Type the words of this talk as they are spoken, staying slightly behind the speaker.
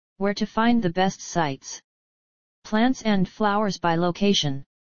Where to find the best sites. Plants and flowers by location.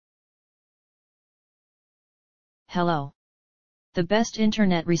 Hello. The best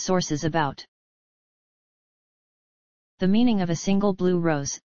internet resources about the meaning of a single blue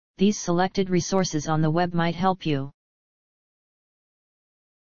rose. These selected resources on the web might help you.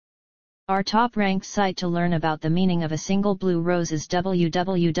 Our top-ranked site to learn about the meaning of a single blue rose is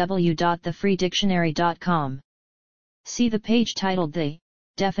www.thefreedictionary.com. See the page titled The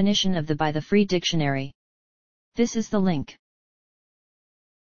Definition of the by the Free Dictionary. This is the link.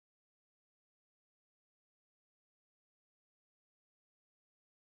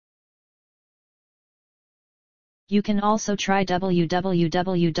 You can also try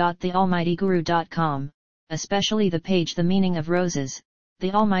www.thealmightyguru.com, especially the page The Meaning of Roses,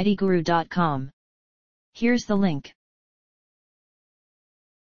 thealmightyguru.com. Here's the link.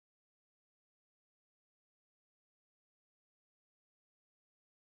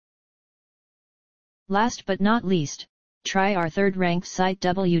 Last but not least, try our third-ranked site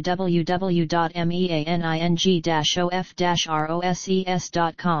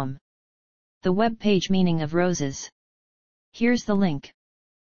www.meaning-of-roses.com. The web page Meaning of Roses. Here's the link.